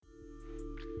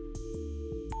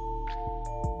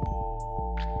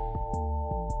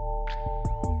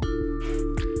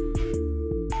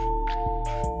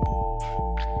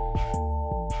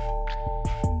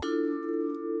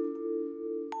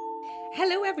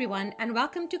everyone, and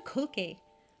welcome to Kulke,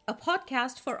 a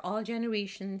podcast for all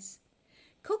generations.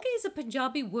 Kulke is a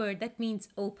Punjabi word that means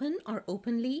open or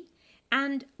openly,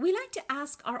 and we like to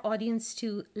ask our audience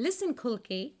to listen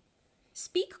Kulke,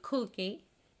 speak Kulke,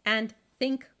 and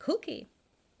think Kulke.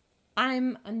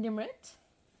 I'm Nimrit.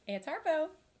 It's Harpo.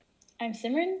 I'm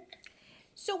Simran.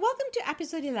 So, welcome to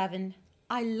episode 11,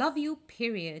 I Love You,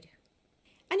 period.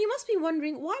 And you must be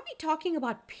wondering, why are we talking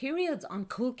about periods on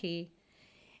Kulke?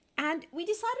 And we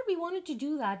decided we wanted to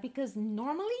do that because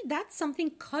normally that's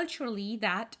something culturally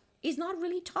that is not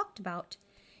really talked about.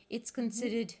 It's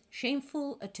considered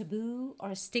shameful, a taboo,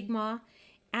 or a stigma.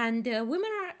 And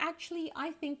women are actually,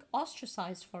 I think,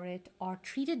 ostracized for it or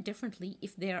treated differently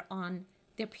if they're on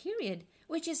their period,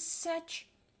 which is such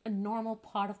a normal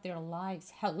part of their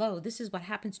lives. Hello, this is what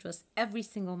happens to us every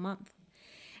single month.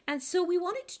 And so we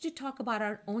wanted to talk about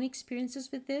our own experiences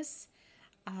with this,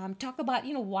 talk about,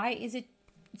 why is it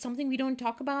something we don't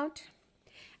talk about?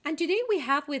 And today we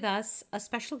have with us a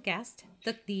special guest,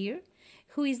 Takdir,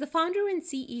 who is the founder and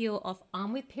CEO of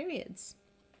On With Periods.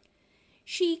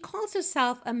 She calls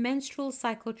herself a menstrual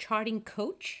cycle charting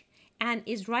coach and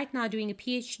is right now doing a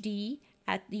PhD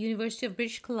at the University of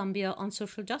British Columbia on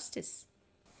social justice.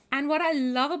 And what I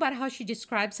love about how she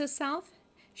describes herself,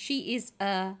 she is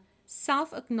a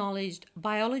self-acknowledged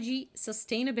biology,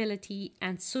 sustainability,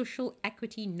 and social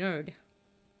equity nerd.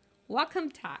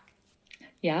 Welcome, Tak.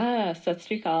 Yeah, Sat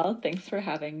Sri Akal. Thanks for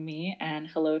having me, and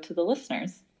hello to the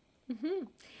listeners.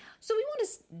 So we want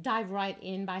to dive right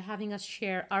in by having us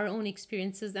share our own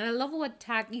experiences. And I love what,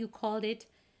 Tak, you called it.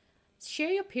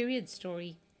 Share your period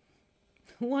story.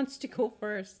 Who wants to go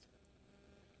first?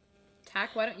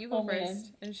 Tak, why don't you go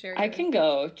first and share I can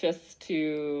go just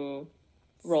to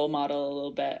role model a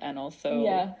little bit and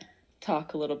also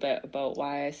talk a little bit about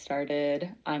why I started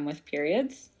I'm With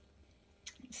Periods.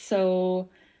 So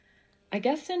I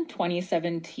guess in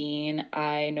 2017,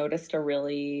 I noticed a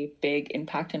really big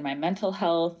impact in my mental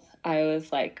health. I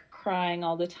was like crying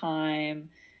all the time,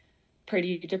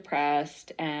 pretty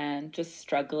depressed, and just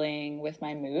struggling with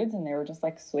my moods. And they were just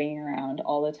like swinging around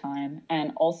all the time.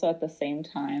 And also at the same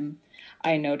time,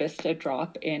 I noticed a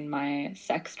drop in my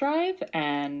sex drive.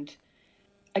 And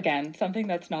again, something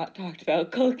that's not talked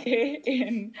about, Kulke,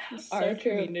 in our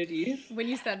communities. When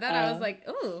you said that, I was like,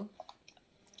 ooh.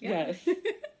 Yeah. Yes.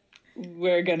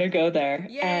 We're going to go there.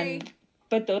 Yay.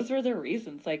 But those were the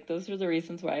reasons. Like, those were the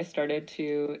reasons why I started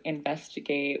to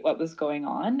investigate what was going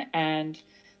on. And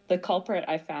the culprit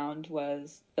I found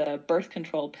was the birth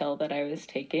control pill that I was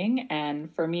taking.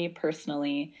 And for me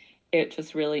personally, it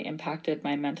just really impacted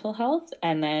my mental health.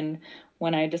 And then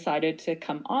when I decided to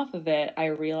come off of it, I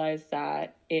realized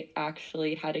that it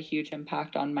actually had a huge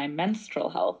impact on my menstrual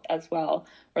health as well,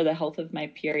 or the health of my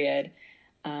period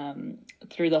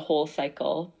through the whole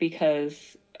cycle.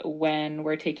 Because when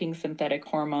we're taking synthetic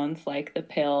hormones like the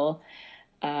pill,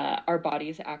 our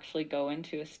bodies actually go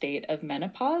into a state of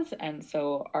menopause, and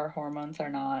so our hormones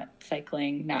are not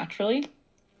cycling naturally.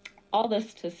 All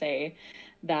this to say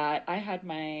that I had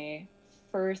my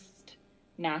first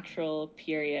natural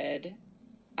period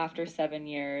after 7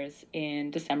 years in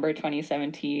December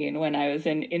 2017 when I was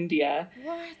in India.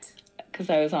 What? Because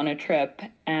I was on a trip,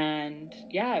 and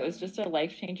yeah, it was just a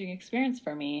life-changing experience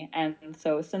for me. And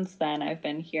so since then, I've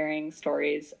been hearing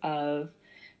stories of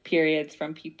periods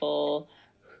from people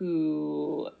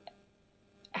who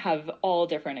have all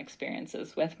different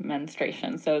experiences with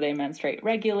menstruation. So they menstruate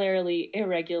regularly,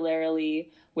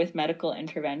 irregularly, with medical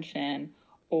intervention,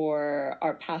 or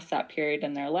are past that period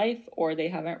in their life, or they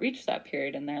haven't reached that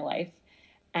period in their life.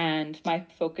 And my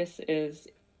focus is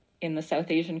in the South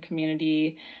Asian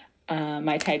community.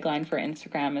 My tagline for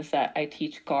Instagram is that I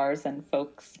teach GARs and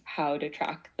folks how to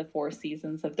track the 4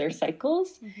 seasons of their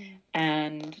cycles.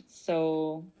 And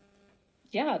so,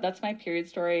 yeah, that's my period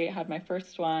story. I had my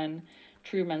first one,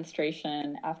 true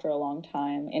menstruation, after a long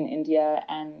time in India,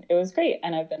 and it was great.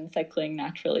 And I've been cycling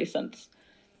naturally since.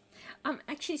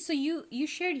 Actually, so you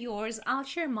shared yours. I'll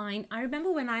share mine. I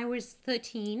remember when I was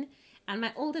 13 and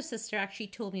my older sister actually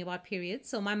told me about periods.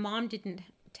 So my mom didn't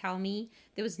tell me.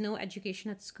 There was no education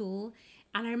at school.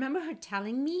 And I remember her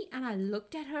telling me, and I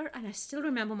looked at her, and I still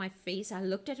remember my face. I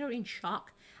looked at her in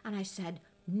shock, and I said,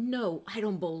 no, I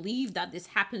don't believe that this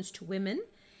happens to women.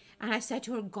 And I said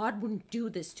to her, God wouldn't do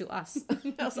this to us.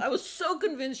 I was so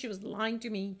convinced she was lying to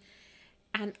me.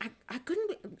 And I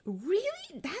couldn't, really?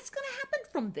 That's going to happen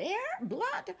from there?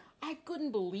 Blood? I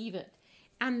couldn't believe it.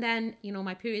 And then,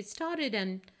 my period started,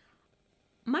 and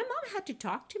my mom had to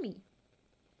talk to me.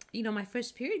 My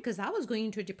first period, because I was going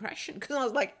into a depression, because I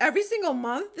was like, every single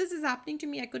month this is happening to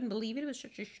me. I couldn't believe it. It was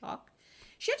such a shock.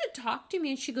 She had to talk to me,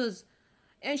 and she goes,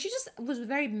 And she just was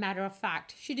very matter of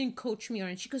fact. She didn't coach me or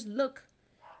anything. She goes, look,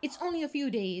 it's only a few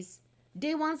days.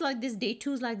 Day one's like this, day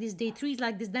two's like this, day three's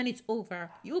like this, then it's over.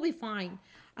 You'll be fine.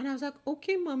 And I was like,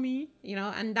 okay, mommy.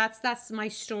 And that's my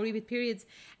story with periods.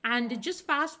 And just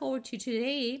fast forward to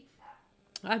today,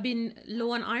 I've been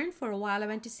low on iron for a while. I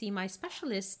went to see my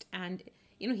specialist, and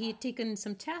he had taken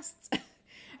some tests,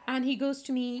 and he goes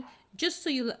to me, just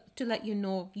to let you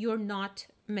know, you're not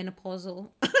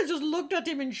menopausal. I just looked at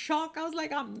him in shock. I was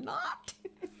like, I'm not.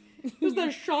 It was the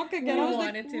shock again. I was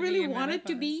like, really wanted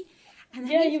to be. And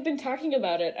then you've been talking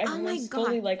about it. I was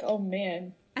fully like, oh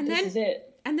man, this is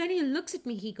it. And then he looks at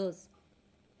me. He goes,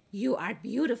 you are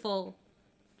beautiful,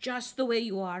 just the way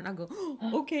you are. And I go,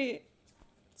 oh, okay.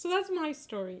 So that's my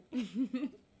story.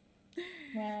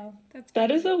 Wow.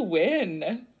 That is a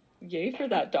win. Yay for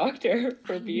that doctor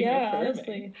for being affirming.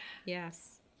 Honestly.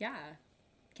 Yes. Yeah.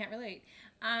 Can't relate.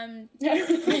 Can't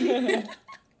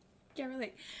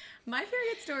relate. My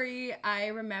period story, I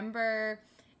remember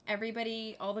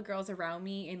all the girls around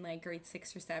me in like grade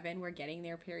 6 or 7 were getting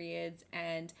their periods,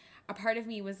 and a part of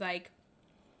me was like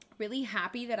really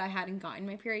happy that I hadn't gotten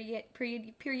my period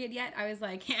yet. I was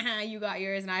like, you got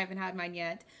yours and I haven't had mine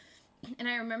yet. And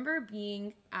I remember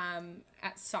being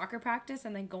at soccer practice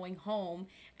and then going home,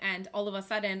 and all of a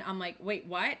sudden I'm like, wait,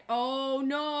 what? Oh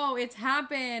no, it's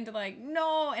happened. Like,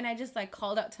 no. And I just like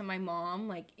called out to my mom,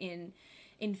 like in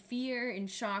fear, in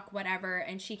shock, whatever.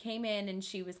 And she came in and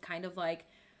she was kind of like,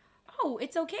 oh,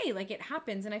 it's okay. Like, it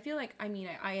happens. And I feel like,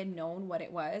 I had known what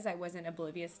it was. I wasn't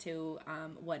oblivious to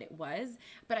what it was.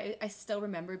 But I still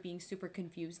remember being super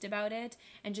confused about it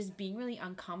and just being really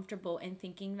uncomfortable and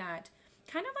thinking that,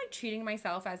 kind of like treating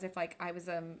myself as if like I was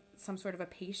some sort of a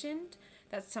patient,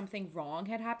 that something wrong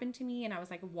had happened to me. And I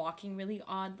was like walking really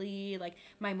oddly. Like,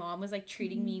 my mom was like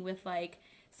treating me with like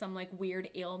some like weird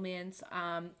ailments.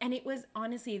 And it was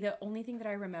honestly the only thing that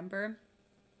I remember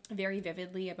very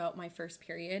vividly about my first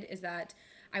period is that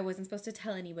I wasn't supposed to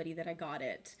tell anybody that I got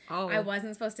it. Oh. I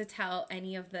wasn't supposed to tell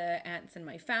any of the aunts in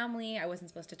my family. I wasn't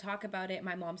supposed to talk about it.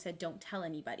 My mom said, don't tell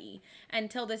anybody.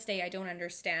 And till this day, I don't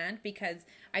understand, because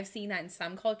I've seen that in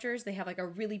some cultures, they have like a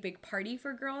really big party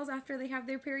for girls after they have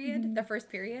their period, the first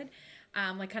period.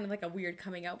 Like kind of like a weird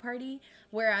coming out party.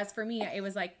 Whereas for me, it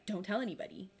was like, don't tell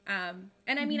anybody. And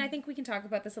I mean, I think we can talk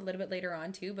about this a little bit later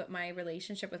on too, but my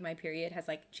relationship with my period has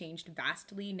like changed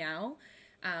vastly now.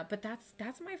 But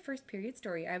that's my first period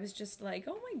story. I was just like,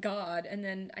 oh my God. And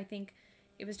then I think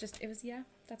yeah,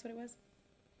 that's what it was.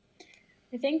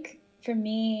 I think for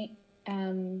me,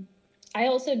 I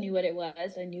also knew what it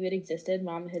was. I knew it existed.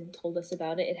 Mom had told us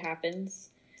about it. It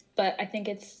happens. But I think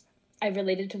I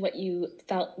related to what you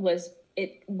felt was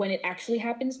it when it actually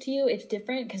happens to you. It's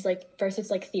different because like first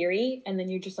it's like theory, and then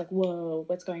you're just like, whoa,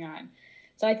 what's going on?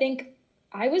 So I think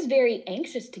I was very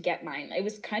anxious to get mine. It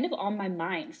was kind of on my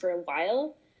mind for a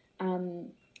while.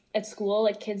 At school,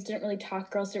 like girls didn't really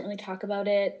talk about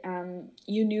it.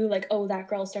 You knew like, oh, that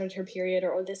girl started her period,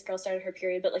 or oh, this girl started her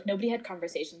period, but like nobody had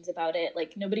conversations about it.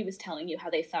 Like nobody was telling you how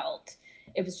they felt.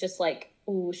 It was just like,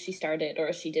 oh, she started,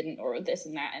 or she didn't, or this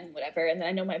and that and whatever. And then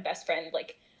I know my best friend,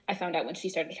 like I found out when she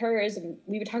started hers, and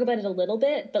we would talk about it a little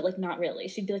bit, but like not really.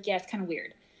 She'd be like, yeah, it's kind of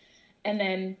weird. And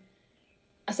then,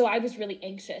 so I was really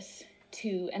anxious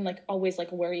and like always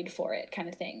like worried for it kind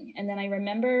of thing. And then I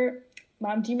remember,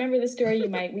 Mom, do you remember the story?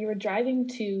 We were driving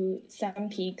to Sun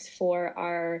Peaks for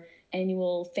our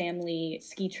annual family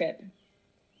ski trip.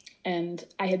 And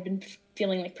I had been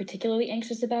feeling like particularly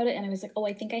anxious about it. And I was like, oh,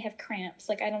 I think I have cramps.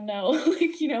 Like, I don't know.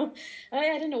 Like,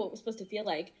 I didn't know what it was supposed to feel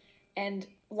like. And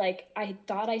like, I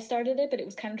thought I started it, but it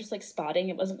was kind of just like spotting.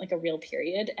 It wasn't like a real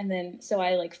period. And then, so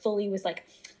I like fully was like,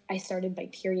 I started my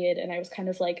period, and I was kind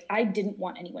of like, I didn't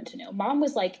want anyone to know. Mom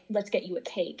was like, let's get you a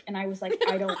cake. And I was like,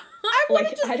 I don't. I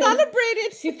wanted to celebrate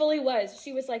it. She fully was.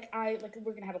 She was like, we're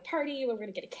going to have a party. We're going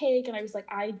to get a cake. And I was like,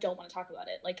 I don't want to talk about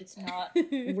it. Like, it's not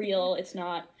real. It's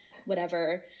not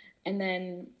whatever. And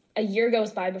then a year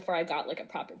goes by before I got like a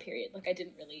proper period. Like it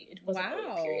wasn't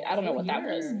really a period. I don't know what that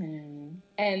was.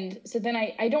 And so then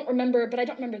I don't remember, but I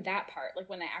don't remember that part, like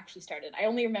when I actually started. I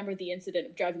only remember the incident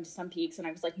of driving to Sun Peaks, and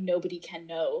I was like, nobody can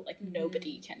know. Like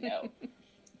nobody can know.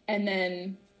 And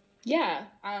then, yeah.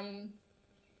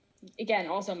 Again,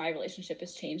 also my relationship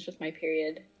has changed with my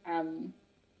period.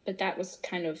 But that was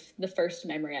kind of the first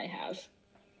memory I have.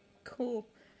 Cool.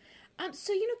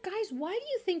 So, guys, why do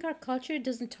you think our culture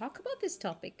doesn't talk about this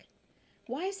topic?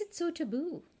 Why is it so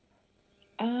taboo?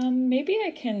 Maybe I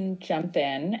can jump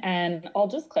in, and I'll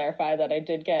just clarify that I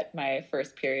did get my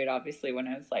first period, obviously, when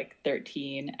I was like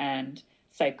 13, and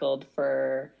cycled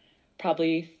for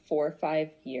probably 4 or 5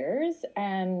 years,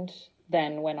 and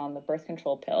then went on the birth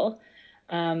control pill.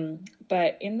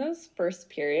 But in those first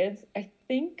periods, I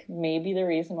think maybe the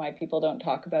reason why people don't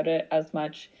talk about it as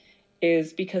much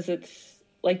is because it's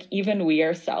like even we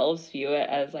ourselves view it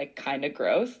as like kind of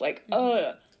gross. Like,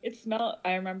 oh, it smell.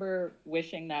 I remember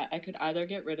wishing that I could either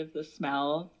get rid of the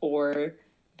smell or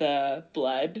the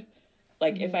blood.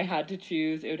 Like if I had to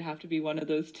choose, it would have to be one of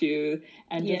those two.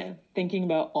 And just thinking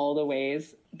about all the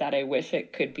ways that I wish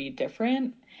it could be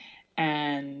different.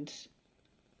 And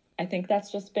I think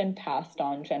that's just been passed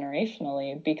on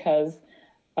generationally because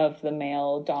of the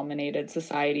male dominated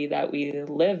society that we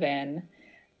live in.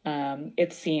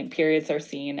 Periods are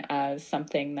seen as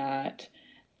something that,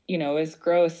 you know, is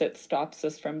gross. It stops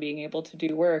us from being able to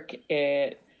do work.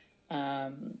 It,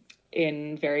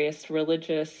 in various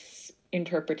religious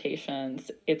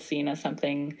interpretations, it's seen as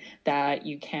something that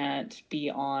you can't be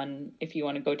on if you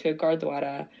want to go to a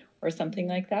gurdwara or something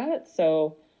like that.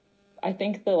 So I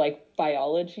think the like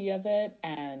biology of it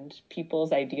and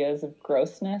people's ideas of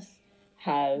grossness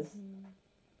has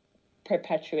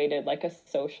perpetuated like a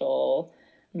social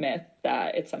myth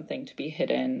that it's something to be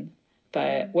hidden.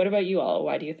 But what about you all?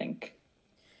 Why do you think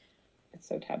it's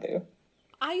so taboo?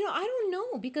 I don't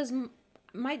know, because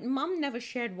my mom never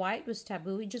shared why it was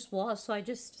taboo. It just was, so I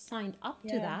just signed up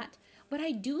to that. But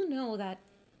I do know that,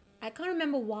 I can't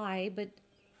remember why, but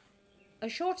a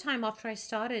short time after I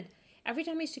started, every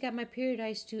time I used to get my period, I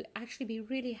used to actually be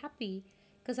really happy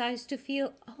because I used to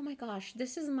feel, oh my gosh,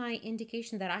 this is my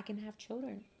indication that I can have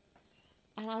children.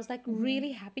 And I was like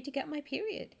really happy to get my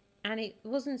period. And it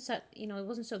wasn't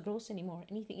so gross anymore,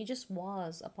 anything. It just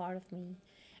was a part of me.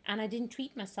 And I didn't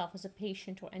treat myself as a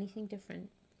patient or anything different.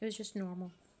 It was just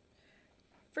normal.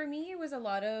 For me, it was a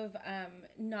lot of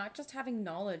not just having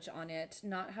knowledge on it,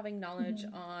 not having knowledge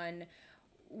on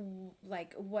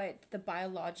like what the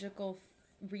biological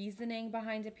reasoning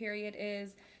behind a period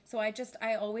is. So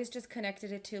I always just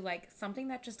connected it to like something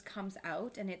that just comes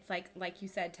out, and it's like you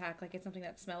said, Tak, like it's something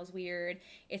that smells weird,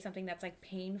 it's something that's like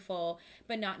painful,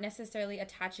 but not necessarily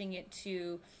attaching it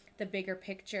to the bigger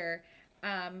picture,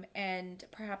 and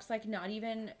perhaps like not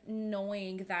even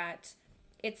knowing that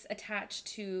it's attached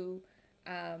to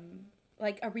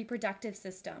like a reproductive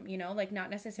system, you know, like not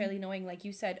necessarily knowing, like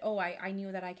you said, oh, I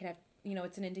knew that I could have, you know,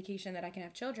 it's an indication that I can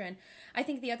have children. I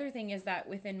think the other thing is that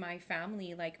within my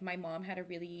family, like my mom had a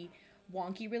really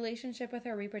wonky relationship with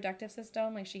her reproductive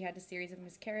system. Like she had a series of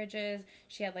miscarriages.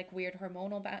 She had like weird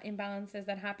hormonal imbalances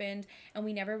that happened, and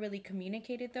we never really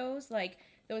communicated those. Like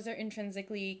those are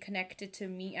intrinsically connected to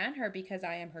me and her because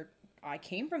I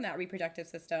came from that reproductive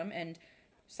system, and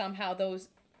somehow those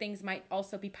things might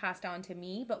also be passed on to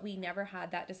me, but we never had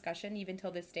that discussion even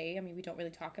till this day. I mean, we don't really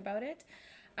talk about it.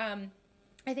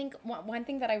 I think one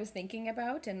thing that I was thinking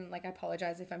about, and like I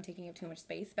apologize if I'm taking up too much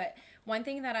space, but one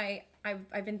thing that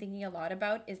I've been thinking a lot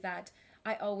about is that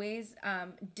I always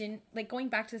didn't, like going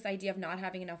back to this idea of not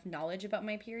having enough knowledge about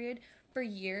my period. For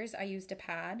years, I used a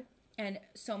pad, and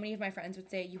so many of my friends would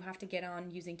say, you have to get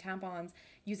on using tampons,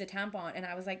 use a tampon. And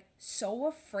I was like so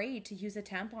afraid to use a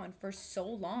tampon for so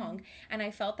long. And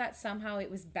I felt that somehow it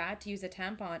was bad to use a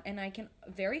tampon. And I can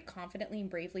very confidently and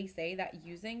bravely say that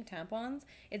using tampons,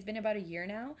 it's been about a year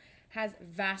now, has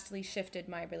vastly shifted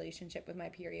my relationship with my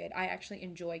period. I actually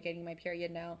enjoy getting my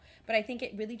period now. But I think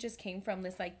it really just came from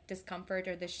this like discomfort,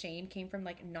 or the shame came from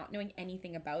like not knowing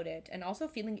anything about it, and also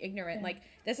feeling ignorant. Like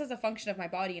this is a function of my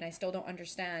body and I still don't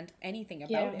understand anything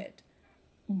about it.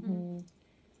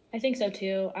 I think so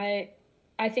too. I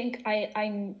think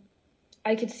I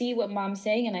could see what Mom's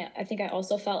saying, and I think I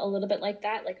also felt a little bit like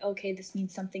that. Like, okay, this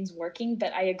means something's working.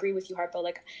 But I agree with you, Harpo.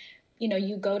 Like, you know,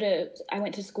 I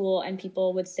went to school and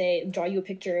people would say, draw you a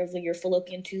picture of your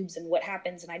fallopian tubes and what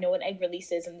happens. And I know an egg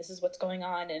releases and this is what's going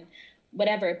on and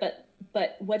whatever.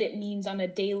 But what it means on a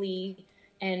daily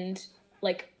and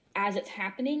like as it's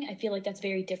happening, I feel like that's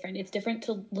very different. It's different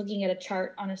to looking at a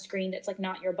chart on a screen that's like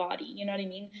not your body. You know what I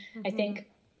mean? I think,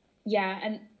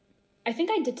 and I think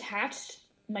I detached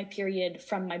my period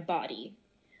from my body.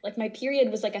 Like my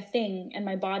period was like a thing and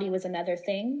my body was another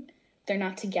thing. They're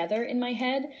not together in my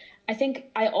head. I think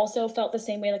I also felt the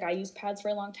same way. Like I used pads for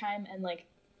a long time, and like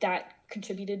that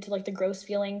contributed to like the gross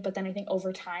feeling. But then I think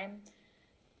over time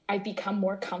I've become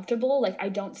more comfortable. Like I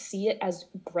don't see it as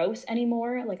gross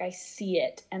anymore. Like I see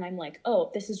it and I'm like, oh,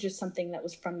 this is just something that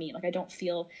was from me. Like I don't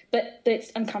feel, but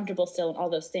it's uncomfortable still and all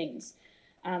those things.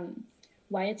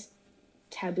 Why it's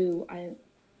taboo,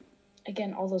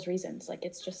 again, all those reasons. Like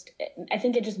it's just, I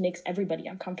think it just makes everybody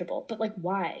uncomfortable. But like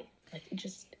why? Like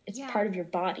it's part of your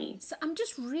body. So I'm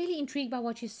just really intrigued by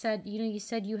what you said. You know, you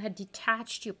said you had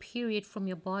detached your period from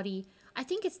your body. I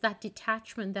think it's that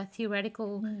detachment, that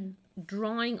theoretical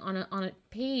drawing on a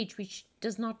page which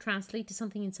does not translate to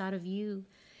something inside of you.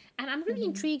 And I'm really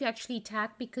intrigued actually,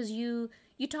 Tat, because you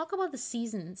talk about the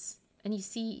seasons and you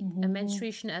see a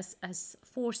menstruation as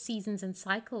 4 seasons and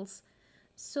cycles.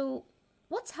 So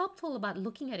what's helpful about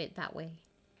looking at it that way?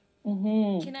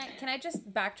 Can I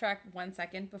just backtrack 1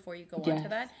 second before you go on to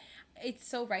that? It's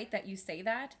so right that you say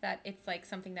that it's like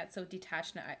something that's so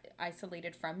detached and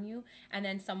isolated from you. And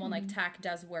then someone like TAC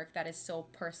does work that is so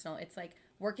personal. It's like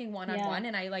working one-on-one.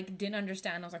 And I like didn't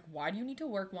understand. I was like, why do you need to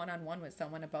work one-on-one with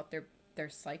someone about their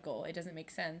cycle? It doesn't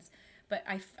make sense. But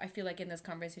I feel like in this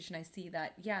conversation, I see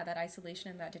that, that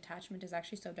isolation and that detachment is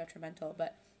actually so detrimental.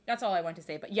 But that's all I want to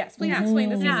say. But yes, please explain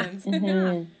the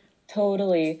seasons.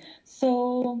 Totally.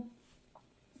 So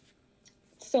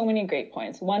many great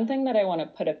points. One thing that I want to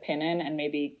put a pin in and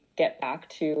maybe get back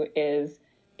to is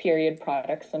period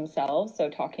products themselves. So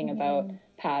talking about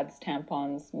pads,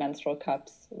 tampons, menstrual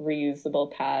cups,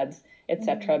 reusable pads,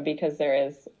 etc., because there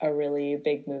is a really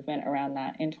big movement around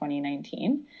that in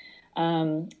 2019.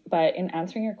 But in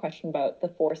answering your question about the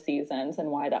 4 seasons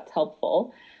and why that's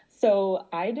helpful, so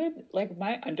I did, like,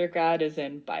 my undergrad is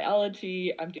in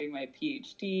biology. I'm doing my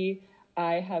PhD.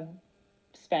 I have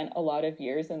spent a lot of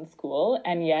years in school,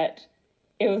 and yet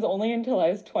it was only until I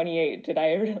was 28 did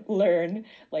I learn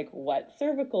like what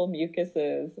cervical mucus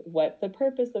is, what the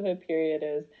purpose of a period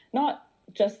is, not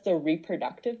just the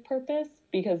reproductive purpose,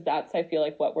 because that's, I feel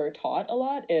like, what we're taught a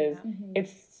lot is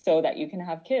it's so that you can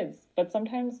have kids, but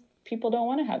sometimes people don't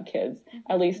want to have kids,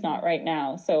 at least not right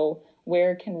now. So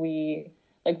where can we,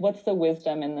 like, what's the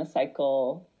wisdom in the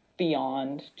cycle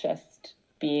beyond just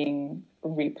being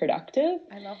reproductive?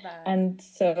 I love that. And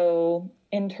so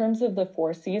in terms of the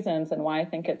 4 seasons and why I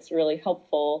think it's really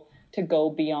helpful to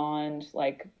go beyond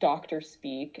like doctor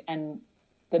speak and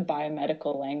the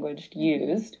biomedical language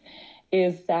used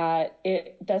is that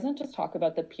it doesn't just talk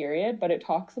about the period, but it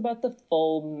talks about the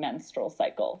full menstrual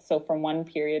cycle. So from one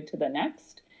period to the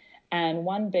next. And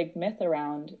one big myth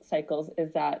around cycles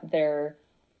is that they're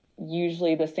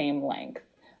usually the same length.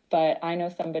 But I know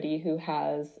somebody who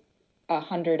has a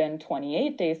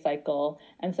 128-day cycle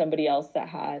and somebody else that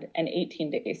had an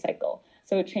 18-day cycle.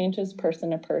 So it changes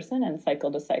person to person and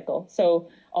cycle to cycle. So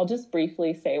I'll just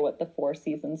briefly say what the 4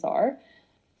 seasons are.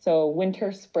 So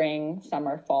winter, spring,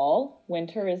 summer, fall.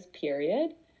 Winter is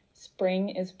period. Spring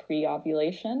is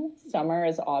pre-ovulation. Summer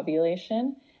is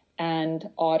ovulation. And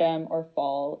autumn or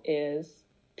fall is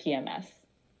PMS.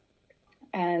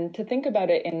 And to think about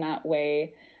it in that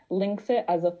way links it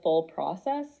as a full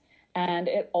process. And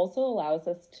it also allows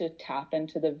us to tap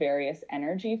into the various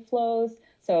energy flows.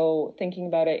 So thinking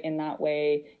about it in that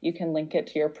way, you can link it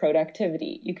to your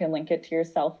productivity. You can link it to your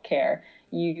self-care.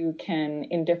 You can,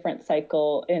 in different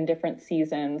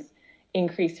seasons,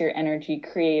 increase your energy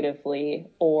creatively,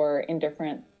 or in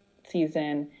different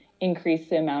season, increase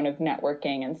the amount of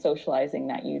networking and socializing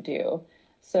that you do.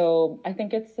 So I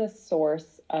think it's a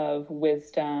source of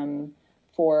wisdom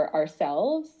for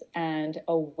ourselves and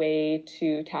a way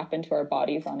to tap into our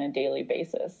bodies on a daily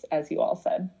basis, as you all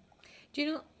said. Do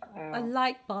you know, a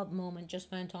light bulb moment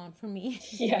just went on for me.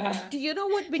 Yeah. Do you know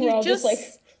what, when We're you all just like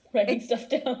writing stuff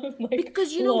down. Like,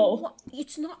 because you know what,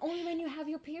 it's not only when you have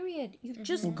your period. You've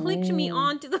just clicked me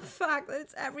on to the fact that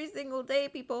it's every single day,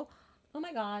 people. Oh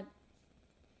my God.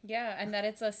 Yeah, and that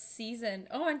it's a season.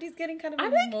 Oh, Auntie's getting kind of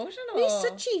emotional.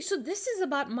 Sachi, so this is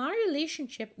about my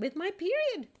relationship with my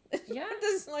period. Yeah.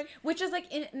 This is like, which is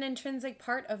like an intrinsic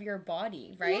part of your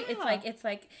body, right? Yeah. It's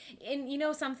like, and you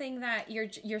know, something that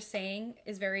you're saying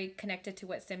is very connected to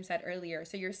what Sim said earlier.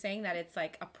 So you're saying that it's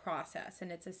like a process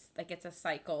and it's a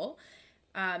cycle.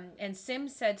 And Sim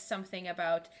said something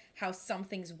about how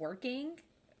something's working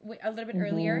a little bit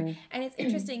earlier, and it's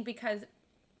interesting because,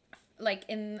 like,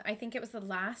 I think it was the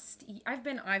last, I've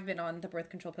been on the birth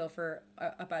control pill for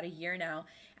about a year now,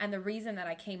 and the reason that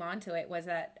I came onto it was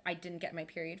that I didn't get my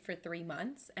period for 3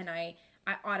 months, and I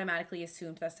automatically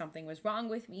assumed that something was wrong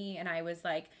with me, and I was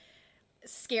like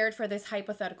scared for this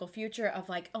hypothetical future of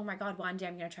like, oh my God, one day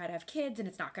I'm gonna try to have kids and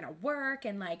it's not gonna work,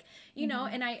 and like, you know,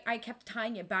 and I kept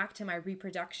tying it back to my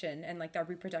reproduction and like the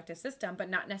reproductive system,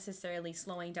 but not necessarily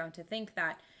slowing down to think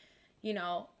that, you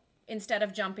know, instead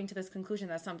of jumping to this conclusion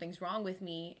that something's wrong with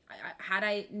me, had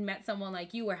I met someone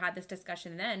like you or had this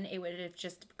discussion then, it would have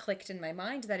just clicked in my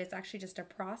mind that it's actually just a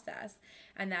process,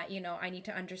 and that, you know, I need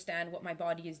to understand what my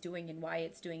body is doing and why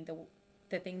it's doing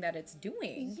the thing that it's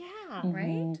doing. yeah.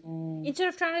 Right? Instead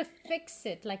of trying to fix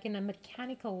it like in a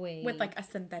mechanical way. With like a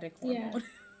synthetic hormone.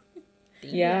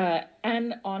 Yeah.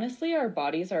 And honestly, our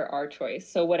bodies are our choice.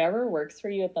 So whatever works for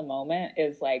you at the moment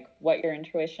is like what your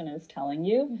intuition is telling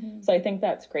you. So I think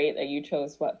that's great that you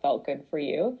chose what felt good for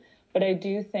you. But I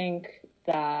do think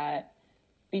that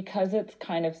because it's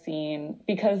kind of seen,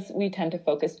 because we tend to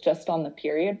focus just on the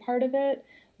period part of it,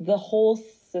 the whole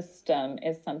system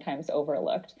is sometimes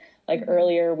overlooked. Like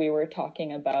earlier, we were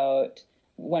talking about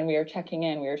when we were checking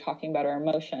in, we were talking about our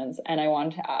emotions. And I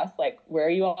wanted to ask, like, where are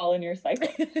you all in your cycle?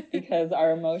 Because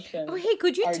our emotions Oh, hey,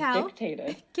 could you are tell?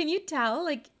 dictated. Can you tell?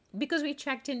 Like, because we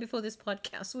checked in before this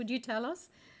podcast, would you tell us?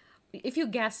 If you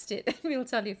guessed it, we'll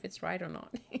tell you if it's right or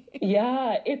not.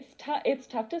 Yeah, it's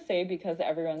tough to say because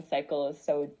everyone's cycle is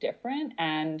so different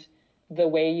and the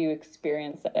way you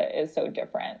experience it is so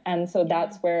different. And so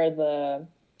that's where the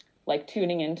like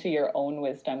tuning into your own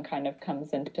wisdom kind of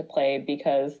comes into play,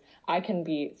 because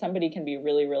somebody can be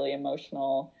really, really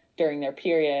emotional during their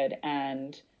period,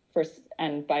 and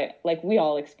by like we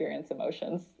all experience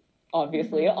emotions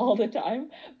obviously all the time,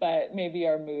 but maybe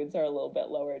our moods are a little bit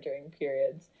lower during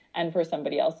periods. And for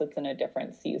somebody else, it's in a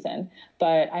different season.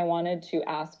 But I wanted to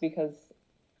ask because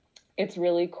it's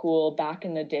really cool back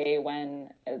in the day when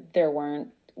there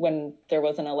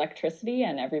wasn't electricity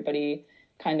and everybody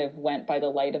kind of went by the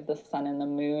light of the sun and the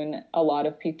moon, a lot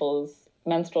of people's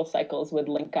menstrual cycles would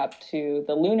link up to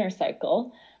the lunar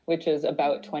cycle, which is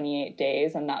about 28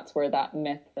 days. And that's where that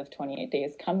myth of 28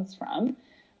 days comes from.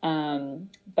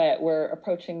 But we're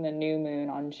approaching the new moon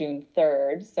on June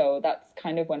 3rd. So that's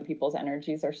kind of when people's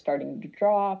energies are starting to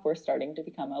drop. We're starting to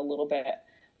become a little bit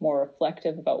more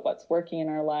reflective about what's working in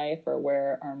our life or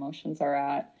where our emotions are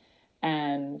at.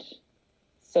 And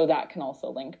so that can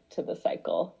also link to the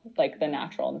cycle, like the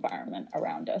natural environment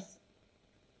around us.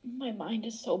 My mind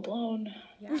is so blown.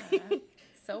 Yeah,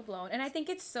 so blown. And I think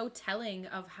it's so telling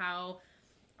of how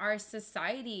our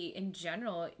society in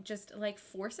general just like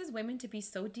forces women to be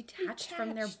so detached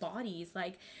from their bodies.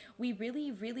 Like we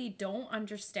really, really don't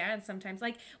understand sometimes.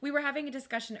 Like we were having a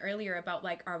discussion earlier about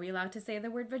like, are we allowed to say the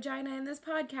word vagina in this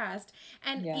podcast?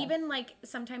 And even like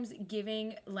sometimes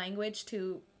giving language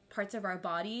to parts of our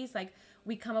bodies, like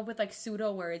we come up with like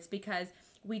pseudo words because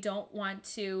we don't want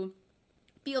to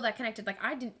feel that connected. Like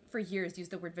I didn't for years use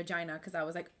the word vagina because I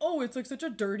was like, oh, it's like such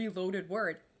a dirty, loaded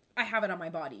word. I have it on my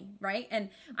body, right? And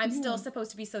I'm still supposed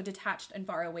to be so detached and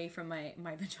far away from my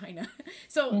vagina.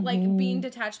 So like being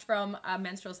detached from a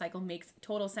menstrual cycle makes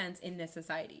total sense in this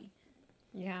society.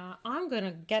 Yeah, I'm going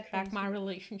to get back my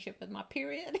relationship with my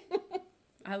period.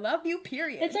 I love you,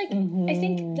 period. It's like, I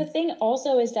think the thing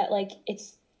also is that like,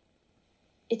 it's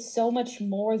so much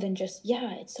more than just,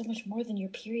 it's so much more than your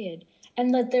period.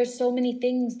 And that there's so many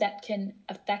things that can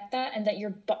affect that, and that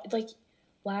your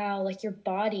your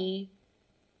body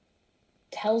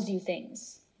tells you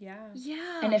things. Yeah.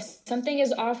 And if something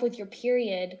is off with your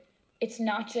period, it's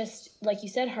not just like you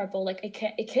said, Harpo, like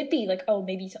it could be like, oh,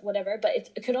 maybe whatever, but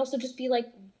it could also just be like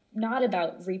not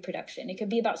about reproduction. It could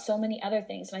be about so many other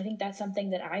things. And I think that's something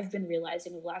that I've been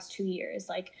realizing the last 2 years.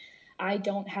 Like I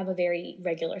don't have a very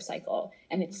regular cycle,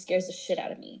 and it scares the shit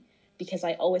out of me because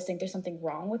I always think there's something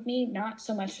wrong with me. Not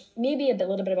so much, maybe a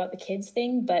little bit about the kids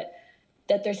thing, but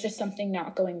that there's just something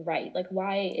not going right. Like,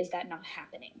 why is that not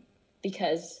happening?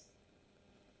 Because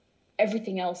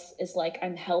everything else is like,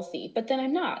 I'm healthy, but then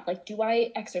I'm not. Like, do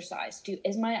I exercise?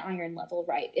 Is my iron level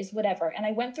right? Is whatever. And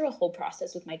I went through a whole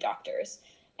process with my doctors,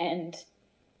 and,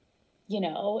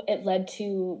 it led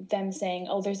to them saying,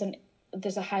 oh,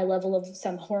 there's a high level of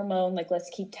some hormone, like, let's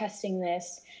keep testing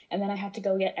this. And then I had to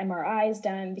go get MRIs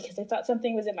done because they thought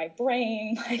something was in my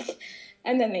brain.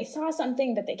 And then they saw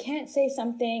something, but they can't say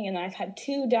something. And I've had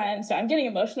 2 done. So I'm getting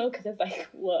emotional because it's like,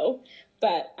 whoa.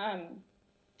 But, and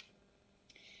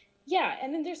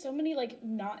then there's so many like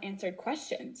not answered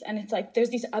questions. And it's like, there's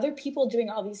these other people doing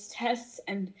all these tests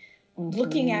and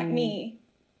looking at me,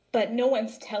 but no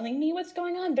one's telling me what's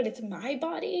going on, but it's my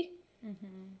body.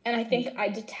 And I think I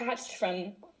detached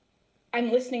from,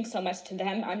 I'm listening so much to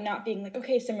them. I'm not being like,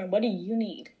 okay, Simran, what do you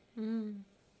need?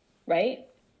 Right?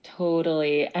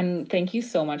 Totally. And thank you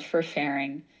so much for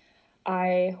sharing.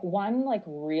 One like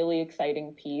really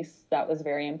exciting piece that was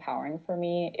very empowering for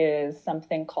me is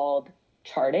something called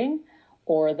charting,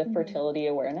 or the fertility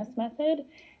awareness method.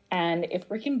 And it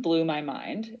freaking blew my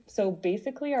mind. So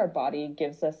basically our body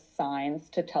gives us signs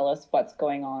to tell us what's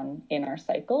going on in our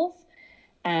cycles.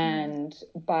 And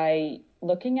by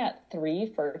looking at 3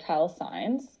 fertile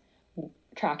signs,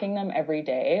 tracking them every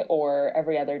day or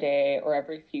every other day or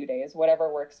every few days,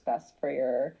 whatever works best for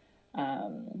your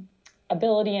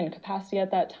ability and capacity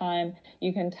at that time,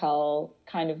 you can tell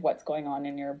kind of what's going on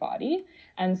in your body.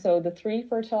 And so the 3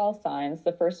 fertile signs,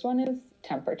 the first one is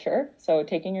temperature. So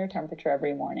taking your temperature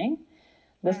every morning.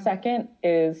 The second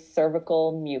is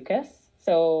cervical mucus.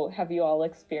 So have you all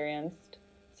experienced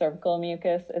cervical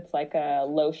mucus? It's like a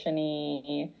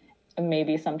lotiony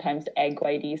maybe sometimes egg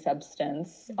whitey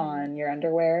substance on your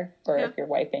underwear, or if you're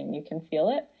wiping, you can feel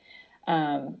it.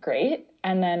 Great.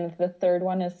 And then the third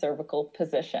one is cervical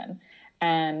position.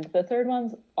 And the third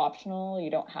one's optional. You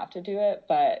don't have to do it,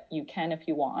 but you can if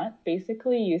you want.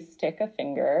 Basically, you stick a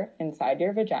finger inside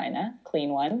your vagina, clean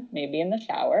one, maybe in the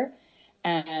shower,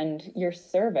 and your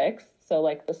cervix, so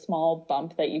like the small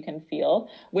bump that you can feel,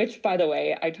 which, by the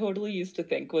way, I totally used to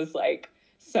think was like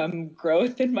some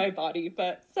growth in my body,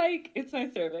 but psych, it's my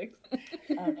cervix.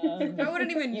 I wouldn't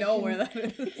even know where that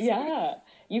is. Yeah,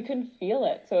 you can feel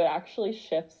it. So it actually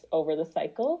shifts over the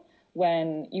cycle.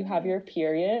 When you have your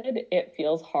period, it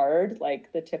feels hard,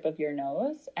 like the tip of your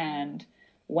nose. And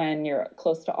when you're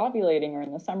close to ovulating or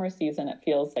in the summer season, it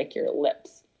feels like your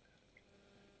lips.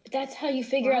 That's how you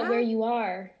figure out where you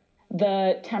are.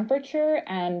 The temperature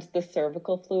and the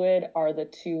cervical fluid are the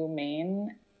two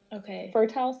main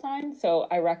fertile signs. So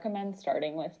I recommend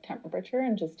starting with temperature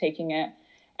and just taking it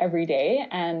every day.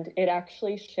 And it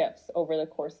actually shifts over the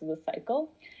course of the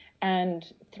cycle. And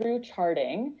through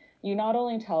charting, you not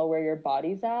only tell where your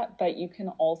body's at, but you can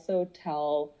also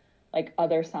tell like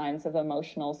other signs of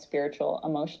emotional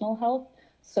health.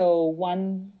 So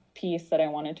one piece that I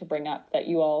wanted to bring up that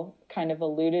you all kind of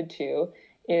alluded to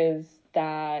is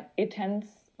that it tends,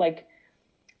 like,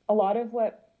 a lot of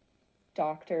what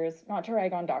doctors, not to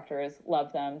rag on doctors,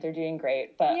 love them, they're doing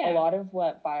great, but a lot of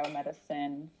what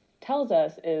biomedicine tells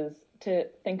us is to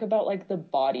think about like the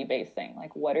body-based thing,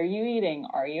 like what are you eating?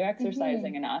 Are you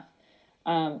exercising enough?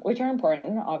 Which are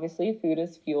important. Obviously, food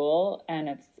is fuel, and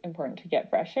it's important to get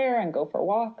fresh air and go for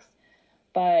walks.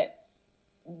 But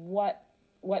what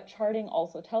charting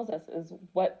also tells us is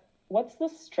what's the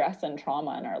stress and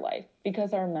trauma in our life,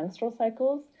 because our menstrual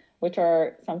cycles, which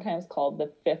are sometimes called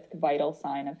the fifth vital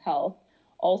sign of health,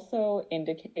 also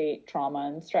indicate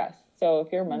trauma and stress. So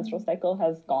if your menstrual cycle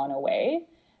has gone away,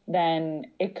 then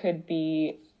it could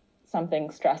be something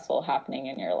stressful happening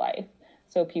in your life.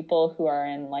 So people who are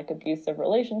in like abusive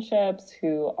relationships,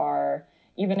 who are,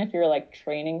 even if you're like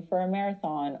training for a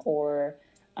marathon, or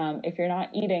if you're not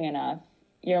eating enough,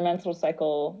 your menstrual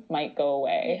cycle might go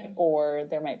away, or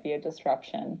there might be a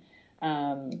disruption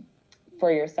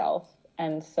for yourself.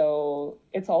 And so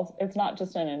it's not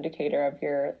just an indicator of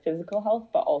your physical health,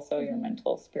 but also your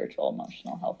mental, spiritual,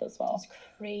 emotional health as well. It's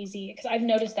crazy, because I've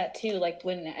noticed that too. Like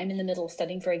when I'm in the middle of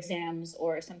studying for exams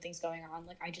or something's going on,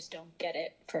 like I just don't get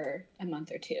it for a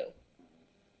month or two.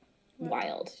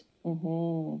 Wild.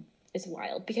 It's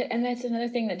wild, because, and that's another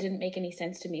thing that didn't make any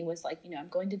sense to me was like, I'm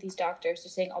going to these doctors, they're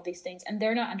saying all these things, and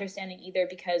they're not understanding either,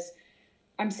 because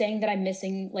I'm saying that I'm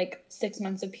missing like 6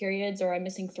 months of periods, or I'm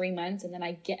missing 3 months, and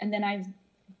then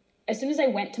as soon as I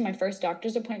went to my first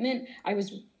doctor's appointment, I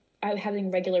was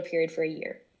having regular period for a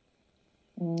year.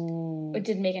 It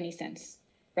didn't make any sense,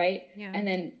 right? Yeah. And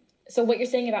then, so what you're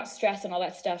saying about stress and all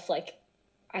that stuff, like,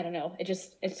 I don't know,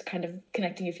 it's kind of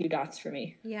connecting a few dots for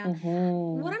me. Yeah.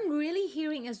 What I'm really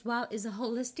hearing as well is a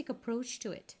holistic approach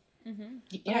to it.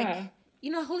 Yeah.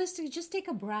 Like, holistic, just take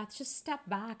a breath, just step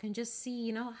back and just see,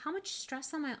 how much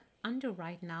stress am I under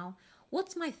right now?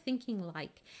 What's my thinking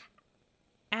like?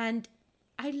 And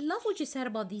I love what you said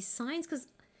about these signs, because,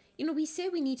 we say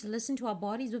we need to listen to our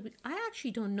bodies, but I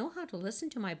actually don't know how to listen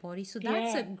to my body. So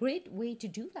that's a great way to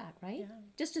do that, right? Yeah.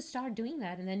 Just to start doing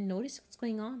that and then notice what's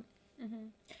going on.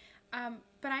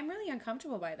 But I'm really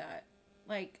uncomfortable by that.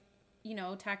 Like,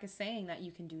 TAC is saying that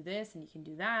you can do this and you can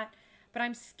do that, but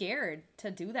I'm scared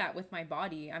to do that with my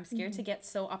body. I'm scared to get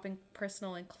so up and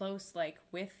personal and close, like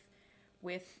with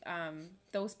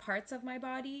those parts of my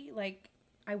body. Like,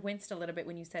 I winced a little bit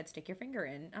when you said stick your finger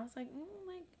in. I was like,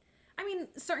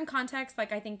 certain contexts,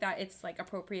 like I think that it's like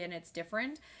appropriate and it's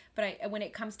different. But when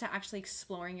it comes to actually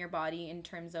exploring your body in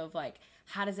terms of like,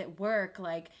 how does it work?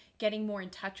 Like getting more in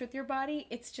touch with your body,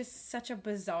 it's just such a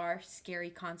bizarre, scary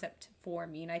concept for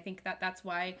me. And I think that that's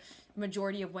why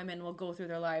majority of women will go through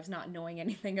their lives not knowing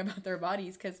anything about their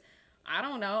bodies, because I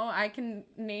don't know. I can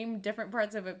name different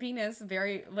parts of a penis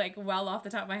very like well off the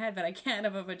top of my head, but I can't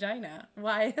of a vagina.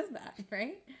 Why is that,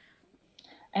 right?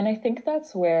 And I think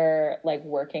that's where like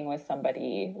working with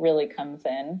somebody really comes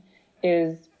in,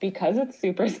 is because it's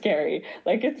super scary.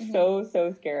 Like it's so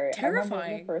scary. Terrifying. I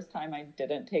remember the first time I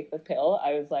didn't take the pill,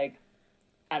 I was like,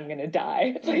 I'm gonna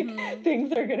die. Like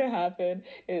things are gonna happen.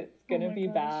 It's gonna be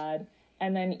bad.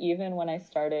 And then even when I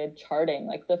started charting,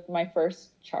 like my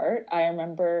first chart, I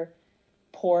remember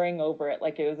poring over it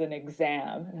like it was an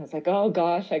exam, and I was like, oh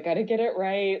gosh, I gotta get it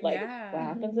right. Like what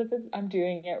happens if I'm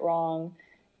doing it wrong?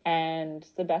 And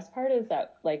the best part is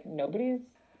that like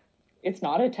it's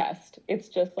not a test. It's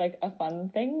just like a fun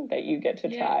thing that you get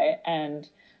to try. And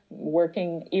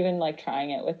working, even like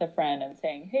trying it with a friend and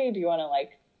saying, hey, do you want to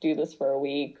like do this for a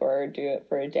week or do it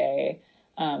for a day?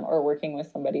 Or working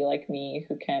with somebody like me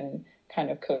who can kind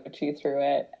of coach you through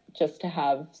it, just to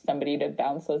have somebody to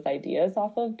bounce those ideas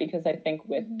off of. Because I think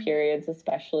with periods,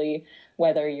 especially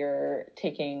whether you're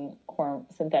taking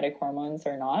synthetic hormones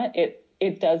or not,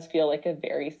 it does feel like a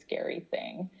very scary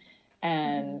thing.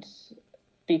 And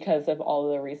because of all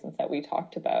of the reasons that we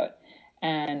talked about,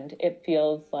 and it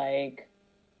feels like,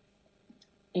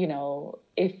 you know,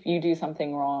 if you do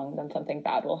something wrong, then something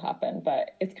bad will happen.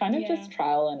 But it's kind of just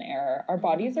trial and error. Our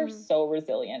bodies are so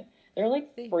resilient. They're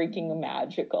like freaking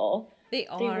magical. They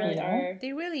are. They really are.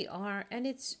 They really are. And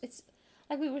it's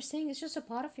like we were saying, it's just a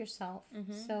part of yourself.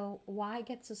 So why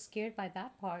get so scared by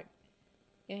that part?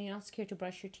 You know, you're not scared to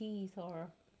brush your teeth or,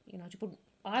 you know, to put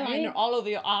eyeliner all over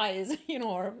your eyes, you know,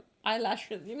 or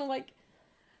eyelashes, you know, like.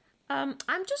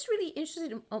 I'm just really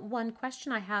interested in one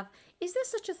question I have. Is there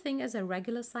such a thing as a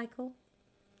regular cycle?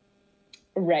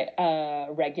 Right.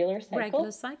 Regular cycle?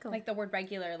 Regular cycle. Like the word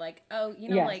regular, like, oh, you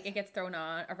know, like it gets thrown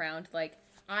around, like,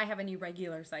 I have a new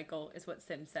regular cycle is what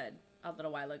Sim said a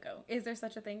little while ago. Is there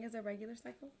such a thing as a regular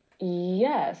cycle?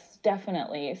 Yes,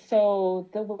 definitely. So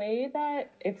the way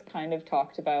that it's kind of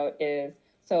talked about is,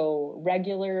 so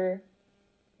regular,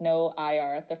 no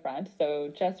IR at the front, so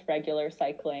just regular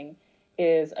cycling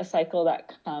is a cycle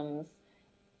that comes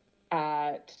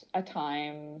at a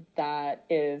time that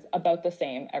is about the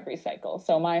same every cycle.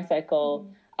 So my cycle,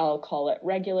 I'll call it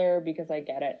regular because I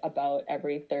get it about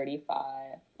every 35,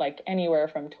 like anywhere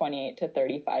from 28 to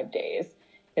 35 days.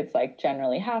 It's like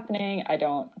generally happening. I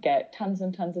don't get tons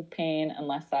and tons of pain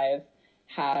unless I've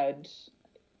had,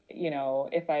 you know,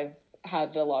 if I've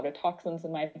had a lot of toxins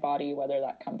in my body, whether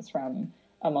that comes from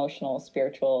emotional,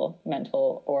 spiritual,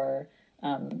 mental, or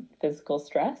physical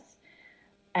stress.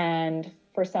 And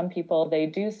for some people, they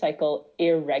do cycle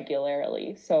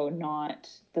irregularly, so not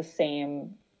the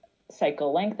same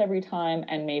cycle length every time,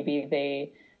 and maybe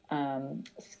they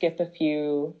skip a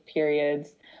few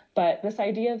periods. But this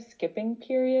idea of skipping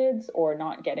periods or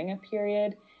not getting a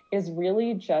period is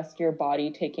really just your body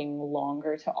taking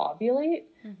longer to ovulate.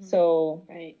 So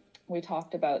we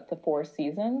talked about the 4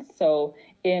 seasons. So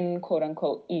in quote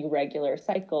unquote irregular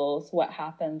cycles, what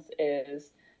happens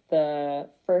is the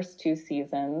first 2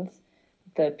 seasons,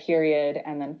 the period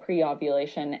and then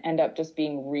pre-ovulation, end up just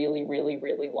being really, really,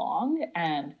 really long.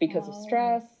 And because of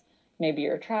stress, maybe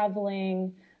you're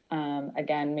traveling,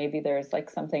 again, maybe there's like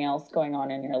something else going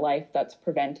on in your life that's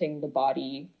preventing the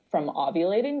body from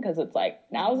ovulating, because it's like,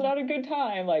 now's not a good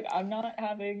time. Like, I'm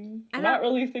not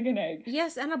releasing an egg.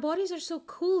 Yes, and our bodies are so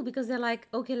cool because they're like,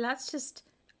 okay, let's just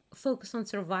focus on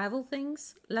survival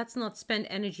things. Let's not spend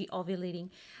energy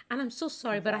ovulating. And I'm so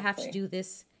sorry, but I have to do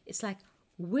this. It's like,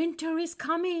 winter is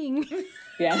coming.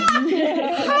 Yeah.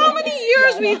 How many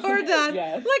years we heard that?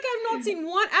 Yes. Like, I've not seen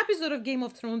one episode of Game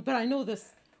of Thrones, but I know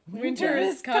this. Winter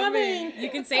is coming. You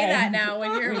can say that now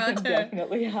when you're about to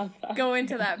definitely have that. Go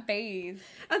into that phase.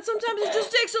 And sometimes it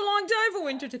just takes a long time for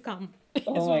winter to come.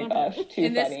 Oh my gosh, too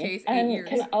in funny. This case, 8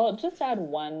 years. I'll just add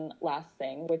one last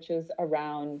thing, which is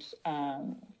around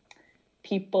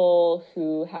people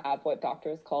who have what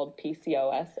doctors called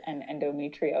PCOS and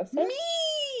endometriosis.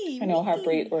 I know,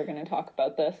 Harpreet, we're going to talk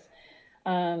about this.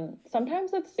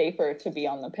 Sometimes it's safer to be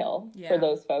on the pill for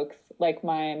those folks. Like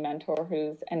my mentor,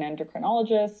 who's an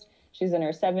endocrinologist, she's in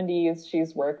her 70s.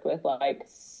 She's worked with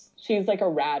she's like a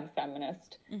rad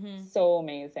feminist. So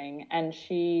amazing. And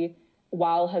she,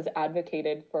 while has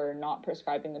advocated for not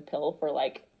prescribing the pill for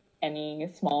like any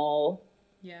small,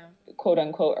 quote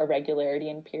unquote, irregularity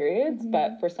in periods.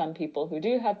 But for some people who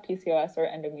do have PCOS or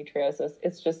endometriosis,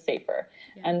 it's just safer.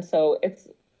 And so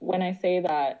when I say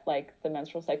that, like, the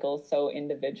menstrual cycle is so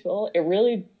individual, it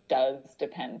really does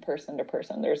depend person to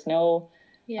person. There's no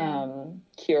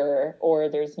cure, or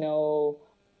there's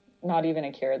not even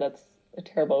a cure. That's a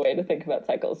terrible way to think about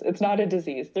cycles. It's not a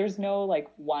disease. There's no, like,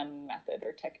 one method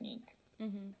or technique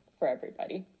for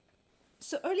everybody.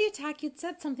 So earlier, Tak, you'd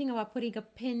said something about putting a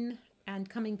pin and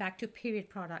coming back to period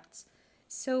products.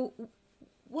 So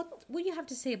what would you have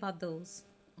to say about those?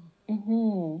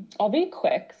 I'll be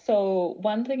quick. So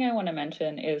one thing I want to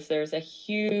mention is there's a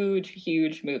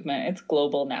huge movement. It's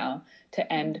global now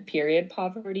to end period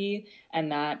poverty. And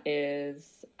that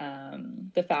is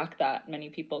the fact that many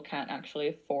people can't actually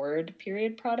afford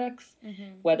period products,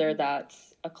 whether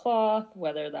that's a cloth,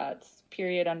 whether that's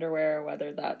period underwear,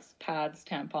 whether that's pads,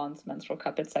 tampons, menstrual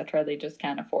cup, etc. They just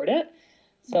can't afford it.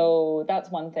 So that's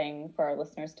one thing for our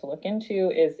listeners to look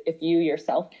into, is if you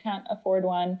yourself can't afford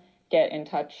one, get in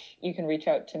touch. You can reach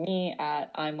out to me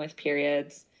at I'm with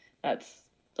periods. That's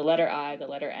the letter I, the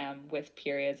letter M with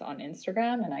periods on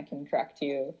Instagram, and I can direct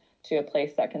you to a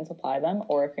place that can supply them.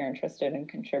 Or if you're interested in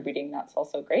contributing, that's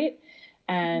also great.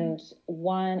 And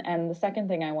the second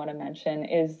thing I want to mention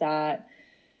is that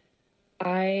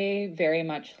I very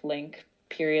much link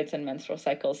periods and menstrual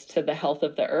cycles to the health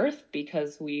of the earth,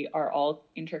 because we are all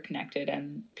interconnected,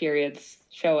 and periods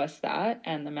show us that,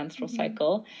 and the menstrual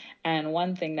cycle. And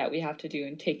one thing that we have to do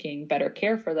in taking better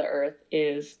care for the earth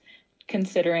is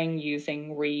considering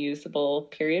using reusable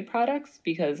period products,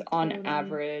 because on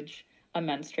average, a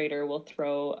menstruator will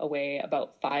throw away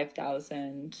about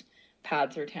 5,000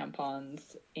 pads or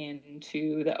tampons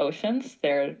into the oceans.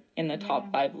 They're in the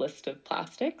top 5 list of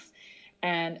plastics.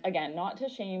 And again, not to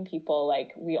shame people,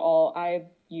 like I've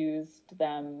used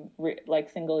them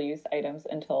like single-use items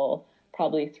until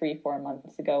probably 3-4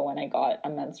 months ago when I got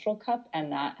a menstrual cup.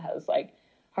 And that has, like,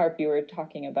 Harp, you were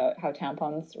talking about how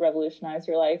tampons revolutionize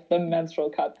your life. The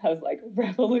menstrual cup has, like,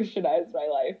 revolutionized my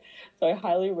life. So I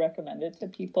highly recommend it to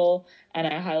people. And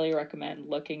I highly recommend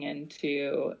looking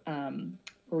into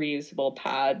reusable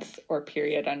pads or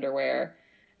period underwear.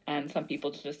 And some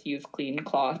people just use clean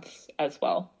cloths as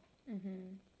well.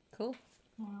 Cool.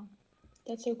 Wow.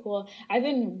 That's so cool. I've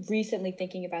been recently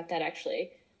thinking about that,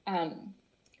 actually. I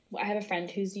have a friend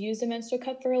who's used a menstrual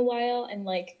cup for a while, and,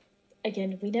 like,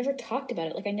 again, we never talked about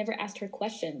it. Like, I never asked her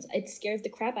questions. It scares the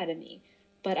crap out of me.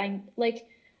 But I'm, like,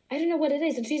 I don't know what it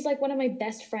is. And she's, like, one of my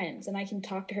best friends, and I can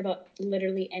talk to her about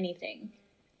literally anything.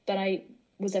 But I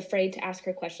was afraid to ask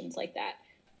her questions like that.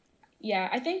 Yeah,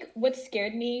 I think what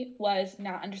scared me was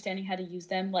not understanding how to use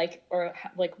them, like, or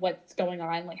like what's going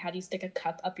on, like how do you stick a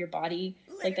cup up your body?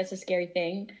 Like, that's a scary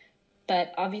thing.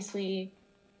 But obviously,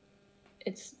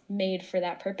 it's made for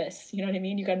that purpose. You know what I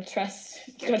mean? You gotta trust.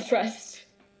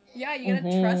 Yeah, you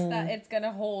gotta trust that it's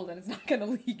gonna hold and it's not gonna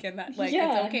leak, and that, like,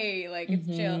 it's okay, like, it's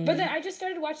chill. But then I just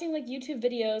started watching, like, YouTube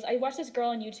videos. I watched this girl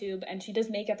on YouTube, and she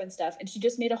does makeup and stuff, and she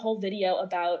just made a whole video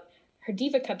about her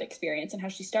Diva Cup experience and how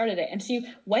she started it. And she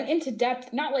went into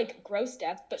depth, not like gross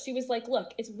depth, but she was like,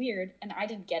 look, it's weird and I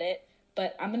didn't get it,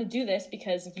 but I'm going to do this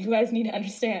because you guys need to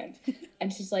understand.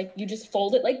 And she's like, you just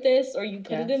fold it like this, or you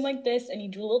put it in like this, and you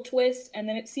do a little twist, and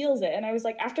then it seals it. And I was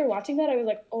like, after watching that, I was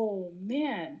like, oh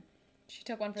man. She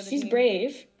took one for the team. She's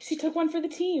brave. She took one for the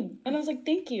team. And I was like,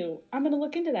 thank you. I'm going to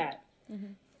look into that.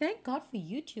 Thank God for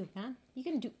YouTube, man. You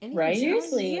can do anything. Right?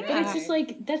 Seriously. Yeah. But it's just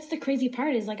like, that's the crazy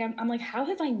part, is like, I'm like, how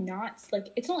have I not, like,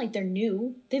 it's not like they're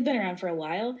new. They've been around for a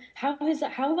while. How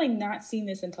have I not seen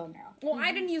this until now? Well,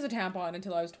 I didn't use a tampon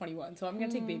until I was 21, so I'm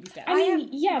gonna take baby steps. I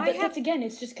mean, that's, again,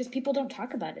 it's just because people don't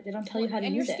talk about it. They don't tell you how to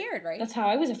and use you're it. scared, right? That's how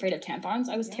I was afraid of tampons.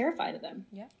 I was terrified of them.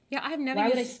 Yeah. Yeah, I've never Why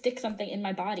used, would I stick something in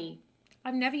my body?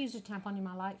 I've never used a tampon in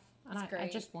my life. And That's I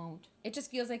great. just won't. It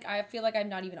just feels like I feel like I'm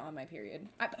not even on my period.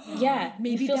 Yeah,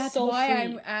 Maybe you feel that's so why free.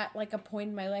 I'm at, like, a point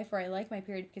in my life where I like my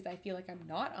period, because I feel like I'm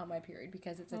not on my period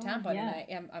because it's a tampon,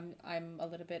 and I'm a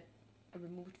little bit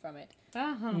removed from it.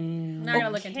 I'm not gonna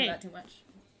look into that too much.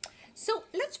 So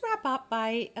let's wrap up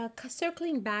by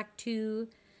circling back to,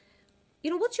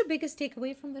 what's your biggest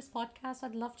takeaway from this podcast?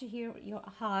 I'd love to hear your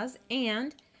ahas.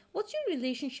 And what's your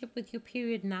relationship with your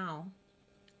period now?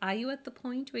 Are you at the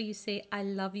point where you say, I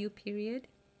love you, period?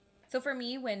 So for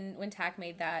me, when Tak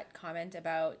made that comment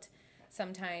about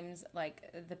sometimes,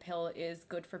 like, the pill is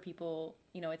good for people,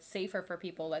 it's safer for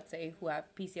people, let's say, who have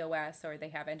PCOS or they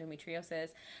have endometriosis.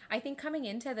 I think coming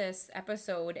into this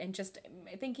episode and just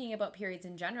thinking about periods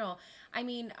in general, I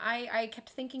mean, I kept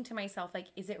thinking to myself, like,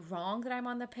 is it wrong that I'm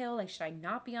on the pill? Like, should I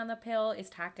not be on the pill? Is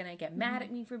Tak gonna get mad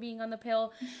at me for being on the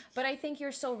pill? But I think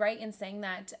you're so right in saying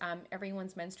that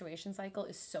everyone's menstruation cycle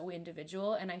is so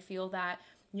individual, and I feel that,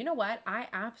 you know what? I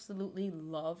absolutely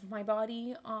love my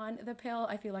body on the pill.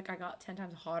 I feel like I got 10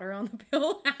 times hotter on the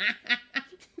pill.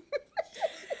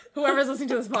 Whoever's listening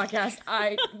to this podcast,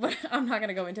 I'm not going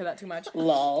to go into that too much.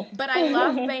 Lol. But I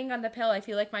love being on the pill. I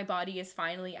feel like my body is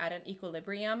finally at an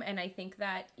equilibrium. And I think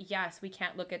that, yes, we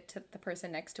can't look at the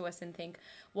person next to us and think,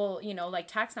 well, like,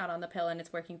 Tak's not on the pill and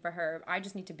it's working for her. I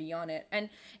just need to be on it. And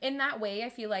in that way, I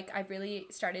feel like I've really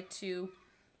started to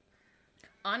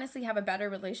honestly have a better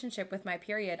relationship with my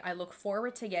period. I look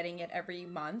forward to getting it every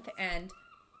month, and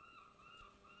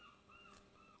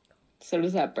so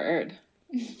does that bird.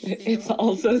 It's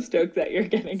also stoked that you're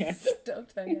getting it.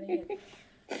 Stoked that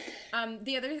I'm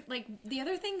getting it. The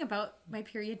other thing about my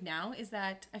period now is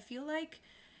that I feel like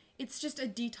it's just a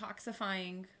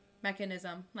detoxifying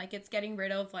mechanism. Like, it's getting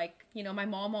rid of, like, my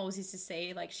mom always used to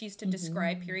say, like, she used to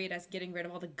describe period as getting rid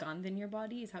of all the gunk in your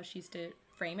body, is how she used to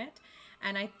frame it.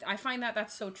 And I find that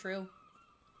that's so true.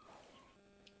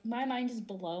 My mind is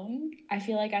blown. I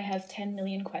feel like I have 10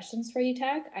 million questions for you,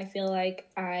 Tak. I feel like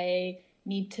I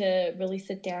need to really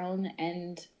sit down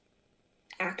and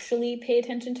actually pay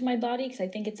attention to my body, because I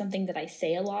think it's something that I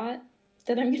say a lot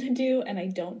that I'm going to do and I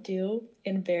don't do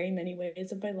in very many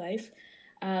ways of my life.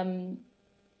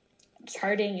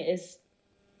 Charting is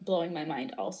blowing my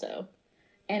mind also.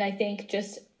 And I think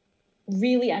just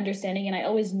really understanding, and I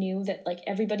always knew that like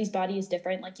everybody's body is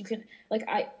different. Like you can, like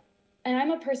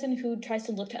I'm a person who tries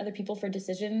to look to other people for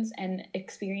decisions and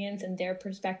experience and their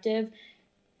perspective.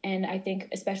 And I think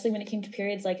especially when it came to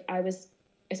periods, like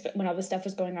when all this stuff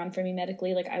was going on for me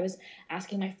medically, like I was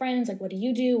asking my friends, like, what do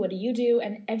you do? What do you do?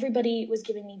 And everybody was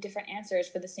giving me different answers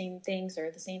for the same things,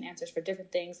 or the same answers for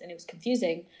different things. And it was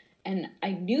confusing. And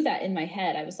I knew that in my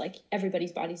head. I was like,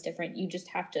 everybody's body's different. You just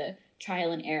have to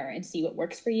trial and error and see what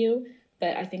works for you.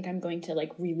 But I think I'm going to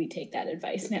like really take that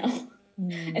advice now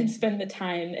and spend the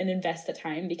time and invest the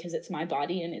time, because it's my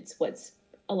body and it's what's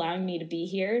allowing me to be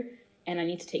here, and I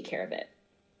need to take care of it.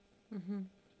 Mm-hmm.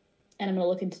 And I'm going to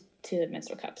look into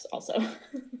menstrual cups also.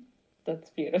 That's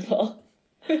beautiful.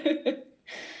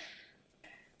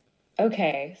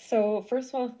 Okay, so first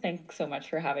of all, thanks so much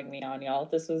for having me on, y'all.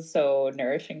 This was so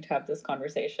nourishing to have this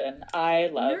conversation. I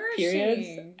love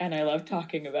periods, and I love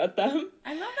talking about them.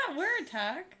 I love that word,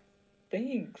 Tak.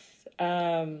 Thanks.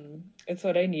 It's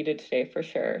what I needed today for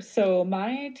sure. So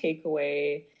my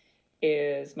takeaway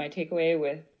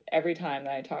with every time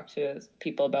that I talk to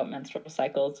people about menstrual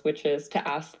cycles, which is to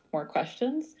ask more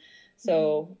questions.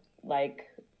 So like,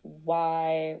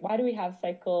 why do we have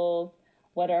cycles?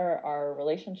 What are our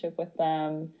relationship with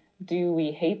them? Do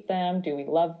we hate them? Do we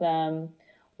love them?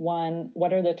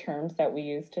 What are the terms that we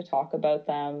use to talk about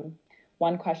them?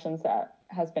 One question that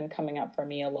has been coming up for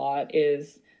me a lot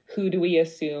is, who do we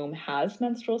assume has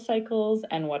menstrual cycles,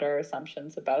 and what are our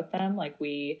assumptions about them? Like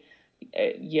we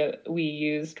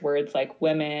used words like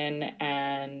women,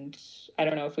 and I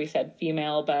don't know if we said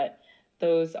female, but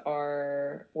those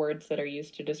are words that are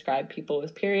used to describe people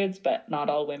with periods, but not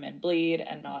all women bleed,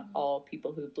 and not all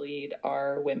people who bleed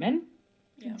are women.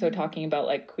 Yeah. So talking about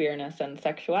like queerness and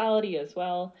sexuality as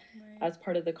well as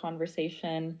part of the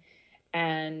conversation.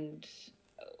 And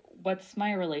what's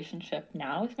my relationship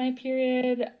now with my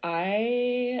period?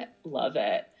 I love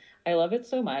it. I love it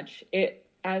so much.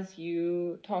 As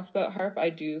you talked about, Harp, I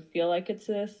do feel like it's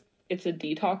a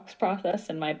detox process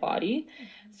in my body.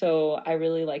 Mm-hmm. So I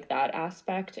really like that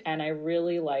aspect. And I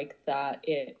really like that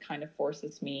it kind of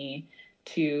forces me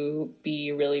to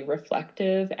be really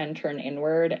reflective and turn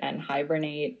inward and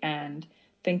hibernate and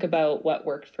think about what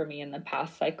worked for me in the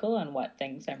past cycle and what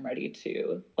things I'm ready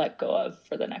to let go of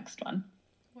for the next one.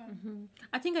 Mm-hmm.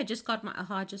 I think I just got my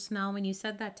aha just now when you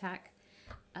said that, Tak.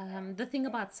 The thing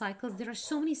about cycles, there are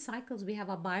so many cycles. We have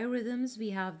our biorhythms.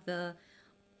 We have the,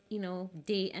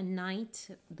 day and night,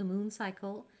 the moon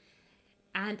cycle.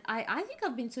 And I think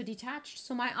I've been so detached.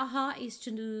 So my aha is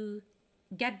to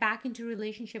get back into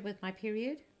relationship with my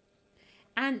period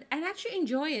and actually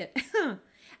enjoy it.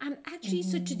 And actually,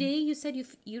 so today you said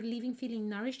you're leaving feeling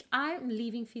nourished. I'm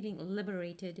leaving feeling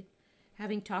liberated,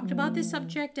 having talked about this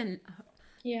subject and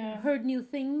heard new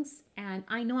things. And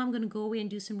I know I'm going to go away and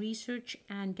do some research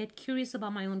and get curious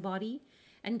about my own body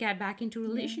and get back into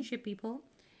relationship, people.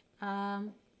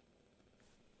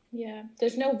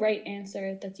 There's no right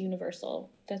answer that's universal.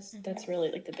 That's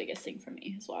really like the biggest thing for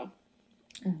me as well.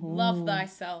 Mm-hmm. Love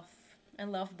thyself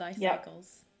and love thy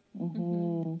cycles.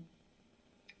 Mm-hmm.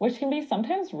 Which can be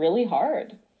sometimes really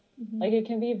hard. Mm-hmm. Like it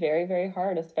can be very, very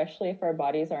hard, especially if our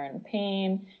bodies are in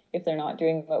pain, if they're not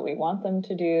doing what we want them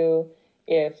to do,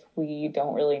 if we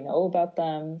don't really know about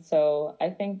them. So I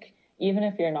think even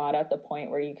if you're not at the point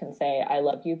where you can say, I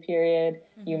love you, period,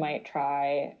 you might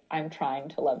try, I'm trying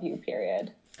to love you,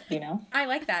 period. I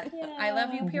like that. Yeah. I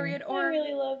love you, period. Or I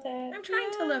really love that. I'm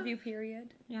trying to love you,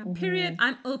 period. Yeah, period.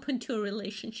 I'm open to a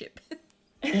relationship.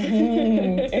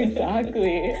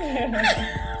 Exactly.